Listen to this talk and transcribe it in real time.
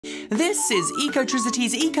This is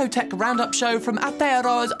ecoTEC's ecoTEC Roundup show from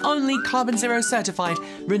Aptera's only carbon zero certified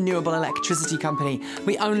renewable electricity company.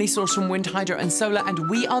 We only source from wind, hydro and solar, and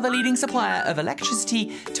we are the leading supplier of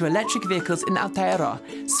electricity to electric vehicles in Aptera.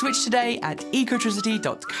 Switch today at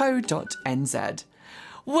ecotecity.co.nz.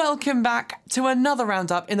 Welcome back to another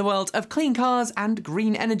roundup in the world of clean cars and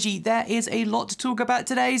green energy. There is a lot to talk about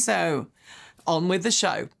today, so on with the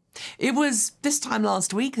show. It was this time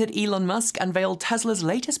last week that Elon Musk unveiled Tesla's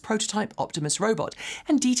latest prototype Optimus robot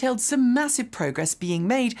and detailed some massive progress being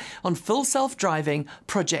made on full self-driving,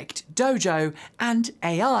 Project Dojo and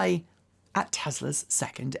AI at Tesla's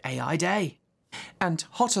second AI Day. And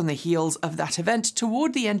hot on the heels of that event,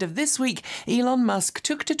 toward the end of this week, Elon Musk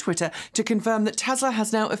took to Twitter to confirm that Tesla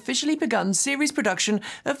has now officially begun series production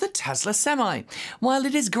of the Tesla Semi. While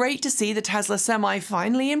it is great to see the Tesla Semi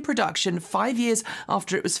finally in production 5 years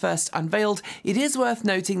after it was first unveiled, it is worth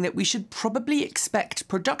noting that we should probably expect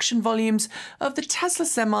production volumes of the Tesla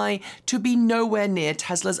Semi to be nowhere near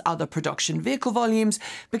Tesla's other production vehicle volumes,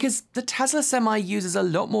 because the Tesla Semi uses a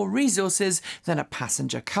lot more resources than a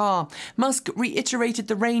passenger car. Musk reiterated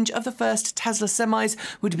the range of the first Tesla semis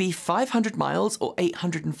would be 500 miles or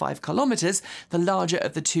 805 kilometers, the larger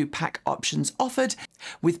of the two pack options offered,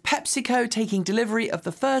 with PepsiCo taking delivery of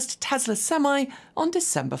the first Tesla Semi on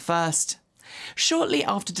December 1st. Shortly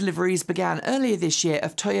after deliveries began earlier this year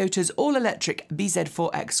of Toyota's all-electric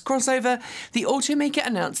BZ4X crossover, the automaker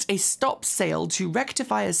announced a stop sale to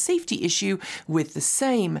rectify a safety issue with the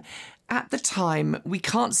same. At the time, we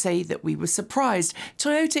can't say that we were surprised.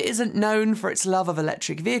 Toyota isn't known for its love of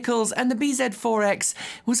electric vehicles, and the BZ4X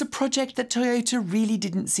was a project that Toyota really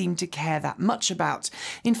didn't seem to care that much about.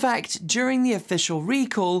 In fact, during the official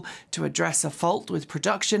recall, to address a fault with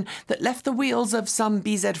production that left the wheels of some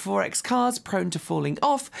BZ4X cars prone to falling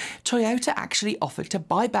off, Toyota actually offered to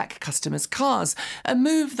buy back customers' cars, a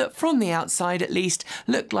move that from the outside at least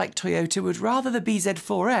looked like Toyota would rather the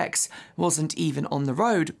BZ4X wasn't even on the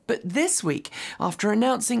road. But this week, after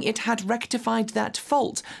announcing it had rectified that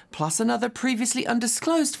fault, plus another previously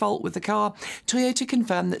undisclosed fault with the car, Toyota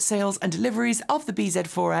confirmed that sales and deliveries of the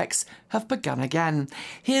BZ4X have begun again.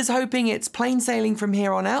 Here's hoping it's plain sailing from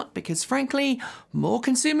here on out, because frankly, more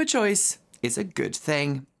consumer choice is a good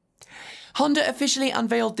thing. Honda officially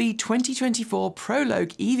unveiled the 2024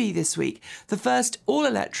 Prologue EV this week, the first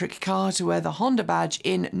all-electric car to wear the Honda badge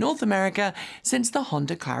in North America since the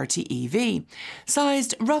Honda Clarity EV.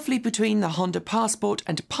 Sized roughly between the Honda Passport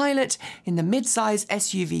and Pilot in the mid-size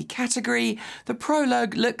SUV category, the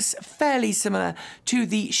Prologue looks fairly similar to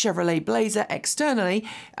the Chevrolet Blazer externally,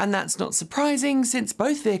 and that's not surprising since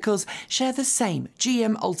both vehicles share the same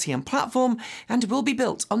GM Ultium platform and will be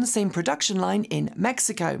built on the same production line in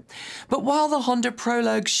Mexico. But while the Honda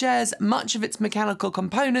Prologue shares much of its mechanical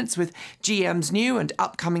components with GM's new and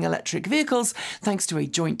upcoming electric vehicles, thanks to a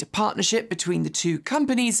joint partnership between the two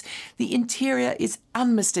companies, the interior is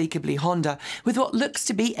unmistakably Honda, with what looks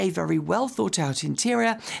to be a very well thought out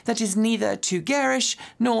interior that is neither too garish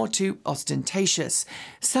nor too ostentatious.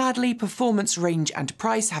 Sadly, performance, range and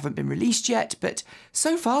price haven't been released yet, but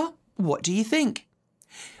so far, what do you think?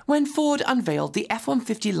 When Ford unveiled the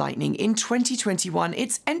F150 Lightning in 2021,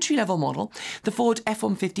 its entry-level model, the Ford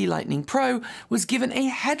F150 Lightning Pro, was given a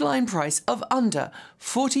headline price of under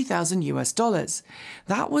 $40,000.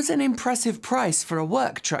 That was an impressive price for a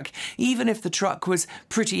work truck, even if the truck was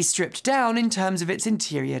pretty stripped down in terms of its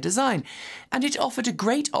interior design. And it offered a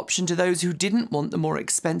great option to those who didn't want the more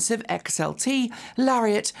expensive XLT,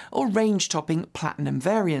 Lariat, or range-topping Platinum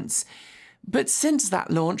variants. But since that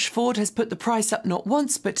launch, Ford has put the price up not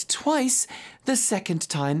once but twice, the second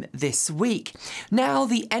time this week. Now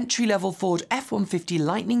the entry-level Ford F150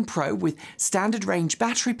 Lightning Pro with standard range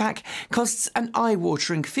battery pack costs an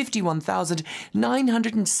eye-watering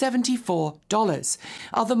 $51,974.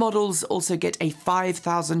 Other models also get a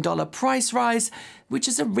 $5,000 price rise, which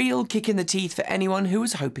is a real kick in the teeth for anyone who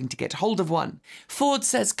was hoping to get hold of one. Ford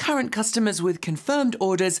says current customers with confirmed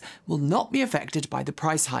orders will not be affected by the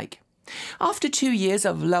price hike. After 2 years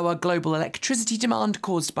of lower global electricity demand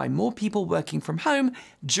caused by more people working from home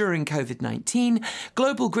during COVID-19,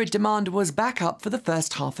 global grid demand was back up for the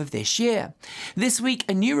first half of this year. This week,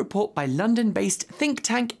 a new report by London-based think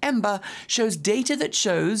tank Ember shows data that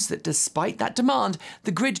shows that despite that demand,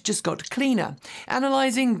 the grid just got cleaner.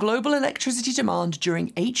 Analysing global electricity demand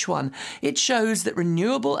during H1, it shows that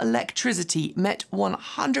renewable electricity met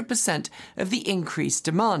 100% of the increased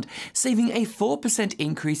demand, saving a 4%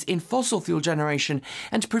 increase in fossil fossil fuel generation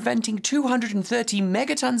and preventing 230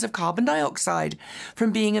 megatons of carbon dioxide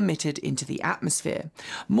from being emitted into the atmosphere.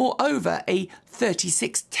 Moreover, a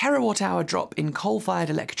 36 terawatt-hour drop in coal-fired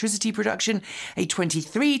electricity production, a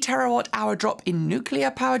 23 terawatt-hour drop in nuclear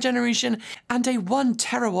power generation, and a 1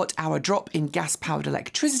 terawatt-hour drop in gas-powered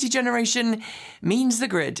electricity generation means the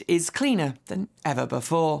grid is cleaner than ever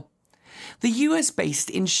before. The US-based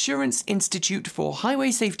Insurance Institute for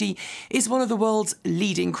Highway Safety is one of the world's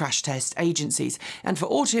leading crash test agencies, and for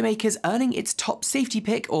automakers, earning its Top Safety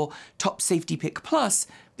Pick, or Top Safety Pick Plus,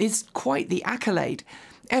 is quite the accolade.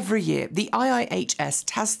 Every year, the IIHS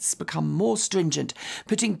tests become more stringent,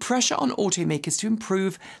 putting pressure on automakers to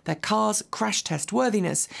improve their cars' crash test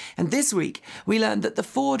worthiness. And this week, we learned that the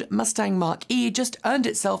Ford Mustang Mach E just earned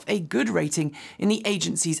itself a good rating in the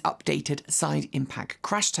agency's updated side impact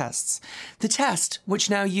crash tests. The test, which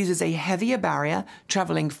now uses a heavier barrier,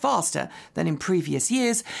 travelling faster than in previous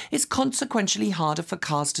years, is consequentially harder for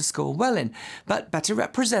cars to score well in, but better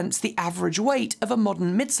represents the average weight of a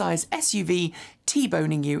modern midsize SUV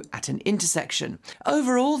T-boning you at an intersection.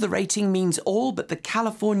 Overall, the rating means all but the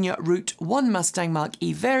California Route 1 Mustang Mach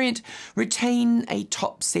E variant retain a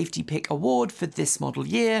Top Safety Pick award for this model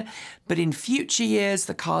year, but in future years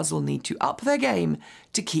the cars will need to up their game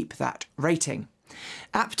to keep that rating.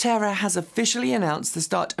 Aptera has officially announced the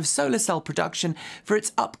start of solar cell production for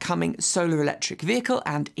its upcoming solar electric vehicle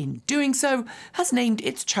and, in doing so, has named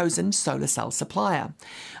its chosen solar cell supplier.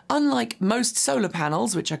 Unlike most solar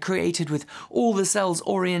panels, which are created with all the cells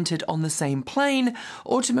oriented on the same plane,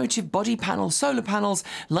 automotive body panel solar panels,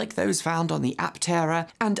 like those found on the Aptera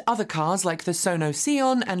and other cars like the Sono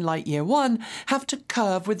Sion and Lightyear 1, have to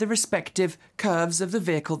curve with the respective curves of the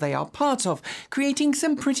vehicle they are part of, creating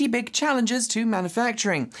some pretty big challenges to manufacturing.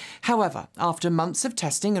 However, after months of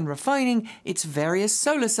testing and refining its various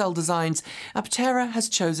solar cell designs, Aptera has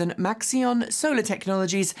chosen Maxeon Solar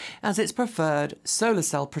Technologies as its preferred solar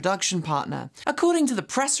cell production partner. According to the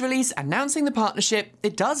press release announcing the partnership,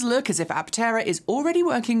 it does look as if Aptera is already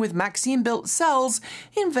working with Maxeon-built cells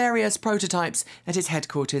in various prototypes at its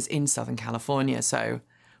headquarters in Southern California, so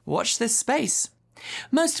watch this space.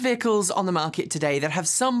 Most vehicles on the market today that have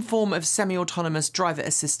some form of semi-autonomous driver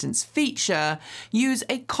assistance feature use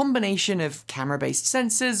a combination of camera-based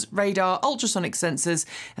sensors, radar, ultrasonic sensors,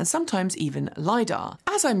 and sometimes even LiDAR.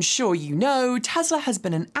 As I'm sure you know, Tesla has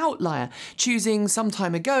been an outlier, choosing some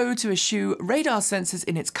time ago to eschew radar sensors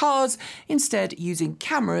in its cars, instead using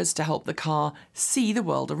cameras to help the car see the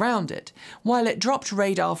world around it. While it dropped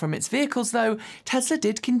radar from its vehicles though, Tesla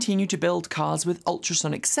did continue to build cars with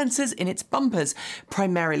ultrasonic sensors in its bumpers,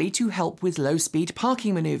 primarily to help with low-speed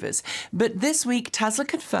parking maneuvers. But this week, Tesla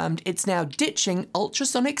confirmed it's now ditching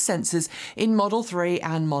ultrasonic sensors in Model 3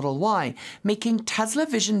 and Model Y, making Tesla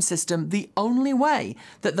Vision System the only way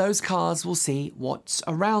that those cars will see what's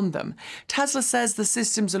around them. Tesla says the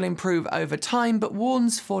systems will improve over time, but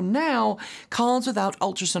warns for now, cars without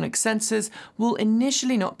ultrasonic sensors will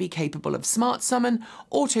initially not be capable of Smart Summon,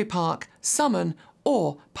 Auto Park, Summon,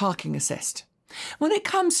 or Parking Assist. When it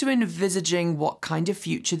comes to envisaging what kind of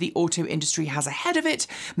future the auto industry has ahead of it,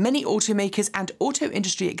 many automakers and auto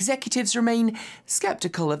industry executives remain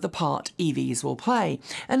skeptical of the part EVs will play.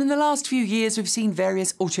 And in the last few years, we've seen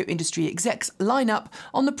various auto industry execs line up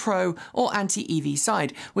on the pro or anti-EV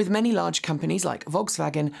side, with many large companies like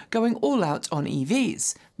Volkswagen going all out on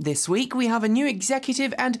EVs. This week, we have a new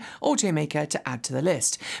executive and automaker to add to the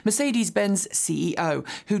list, Mercedes-Benz CEO,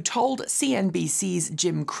 who told CNBC's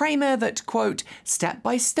Jim Cramer that, quote, step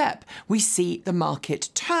by step, we see the market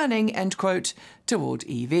turning, end quote, toward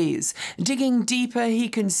EVs. Digging deeper, he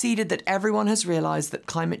conceded that everyone has realised that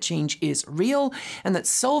climate change is real and that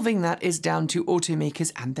solving that is down to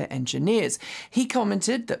automakers and their engineers. He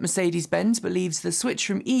commented that Mercedes-Benz believes the switch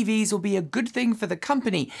from EVs will be a good thing for the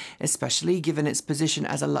company, especially given its position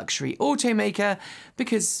as a luxury automaker,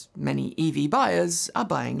 because many EV buyers are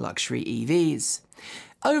buying luxury EVs.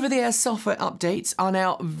 Over-the-air software updates are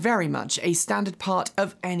now very much a standard part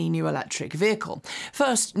of any new electric vehicle.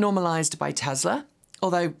 First normalised by Tesla.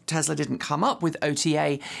 Although Tesla didn't come up with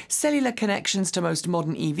OTA, cellular connections to most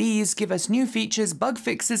modern EVs give us new features, bug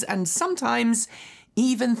fixes, and sometimes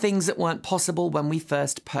even things that weren't possible when we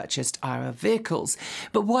first purchased our vehicles.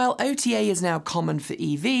 But while OTA is now common for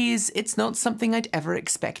EVs, it's not something I'd ever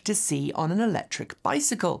expect to see on an electric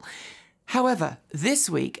bicycle. However, this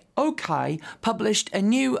week, Okai published a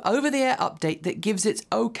new over-the-air update that gives its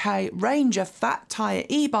Okai Ranger fat tyre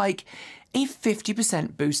e-bike a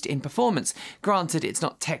 50% boost in performance. Granted, it's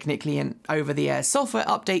not technically an over-the-air software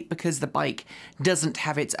update because the bike doesn't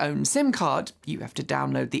have its own SIM card. You have to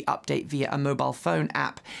download the update via a mobile phone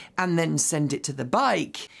app and then send it to the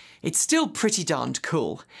bike. It's still pretty darned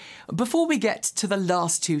cool. Before we get to the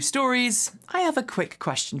last two stories, I have a quick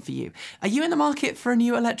question for you. Are you in the market for a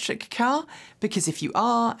new electric car? Because if you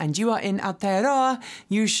are, and you are in Aptera,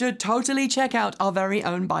 you should totally check out our very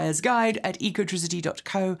own buyer's guide at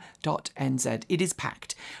ecotricity.co.nz. It is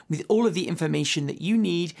packed with all of the information that you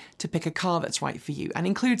need to pick a car that's right for you, and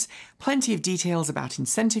includes plenty of details about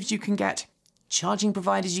incentives you can get, charging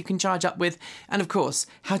providers you can charge up with, and of course,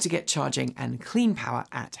 how to get charging and clean power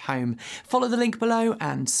at home. Follow the link below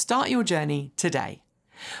and start your journey today.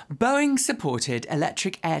 Boeing-supported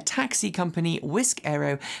electric air taxi company Wisk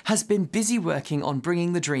has been busy working on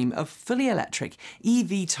bringing the dream of fully electric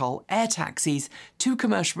eVTOL air taxis to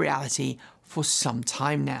commercial reality for some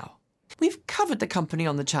time now. We've covered the company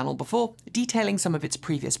on the channel before, detailing some of its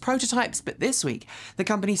previous prototypes, but this week, the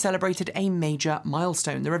company celebrated a major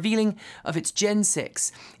milestone, the revealing of its Gen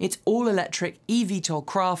 6, its all-electric eVTOL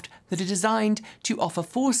craft that are designed to offer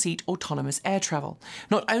 4-seat autonomous air travel.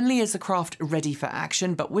 Not only is the craft ready for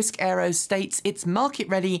action, but Wisk Aero states it's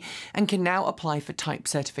market-ready and can now apply for type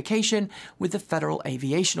certification with the Federal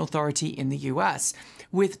Aviation Authority in the US.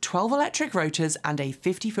 With 12 electric rotors and a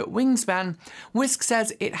 50-foot wingspan, Wisk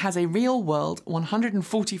says it has a real-world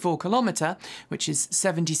 144-kilometre, which is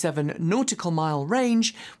 77 nautical mile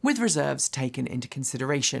range, with reserves taken into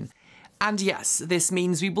consideration. And yes, this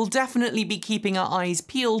means we will definitely be keeping our eyes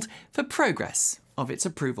peeled for progress of its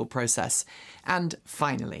approval process. And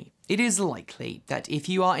finally, it is likely that if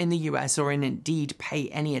you are in the US or indeed pay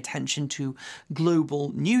any attention to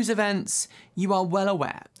global news events, you are well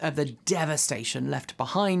aware of the devastation left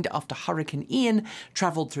behind after Hurricane Ian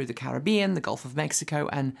travelled through the Caribbean, the Gulf of Mexico,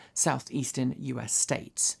 and southeastern US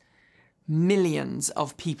states. Millions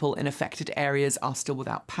of people in affected areas are still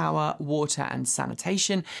without power, water, and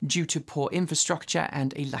sanitation due to poor infrastructure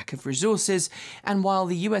and a lack of resources. And while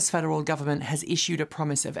the US federal government has issued a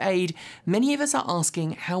promise of aid, many of us are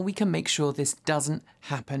asking how we can make sure this doesn't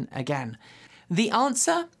happen again. The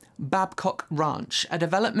answer? Babcock Ranch, a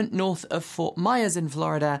development north of Fort Myers in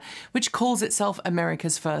Florida, which calls itself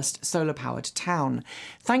America's first solar-powered town.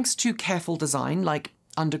 Thanks to careful design like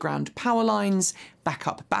underground power lines,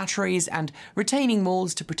 backup batteries, and retaining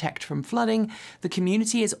walls to protect from flooding, the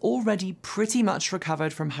community is already pretty much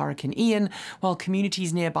recovered from Hurricane Ian, while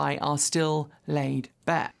communities nearby are still laid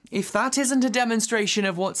bare. If that isn't a demonstration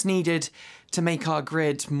of what's needed to make our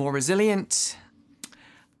grid more resilient,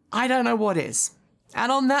 I don't know what is. And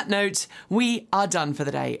on that note, we are done for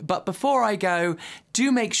the day. But before I go, do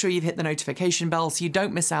make sure you've hit the notification bell so you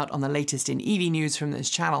don't miss out on the latest in EV news from this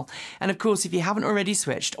channel. And of course, if you haven't already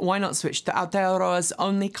switched, why not switch to Aptera's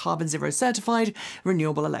only carbon zero certified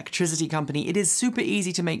renewable electricity company? It is super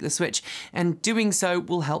easy to make the switch, and doing so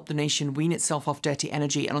will help the nation wean itself off dirty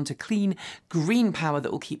energy and onto clean, green power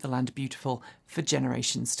that will keep the land beautiful for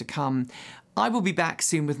generations to come. I will be back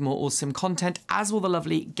soon with more awesome content, as will the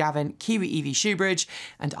lovely Gavin Kiwi EV Shoebridge,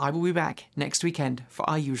 and I will be back next weekend for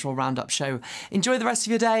our usual roundup show. Enjoy the rest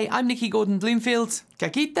of your day. I'm Nikki Gordon Bloomfield.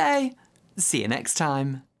 Kakite! See you next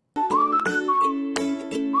time.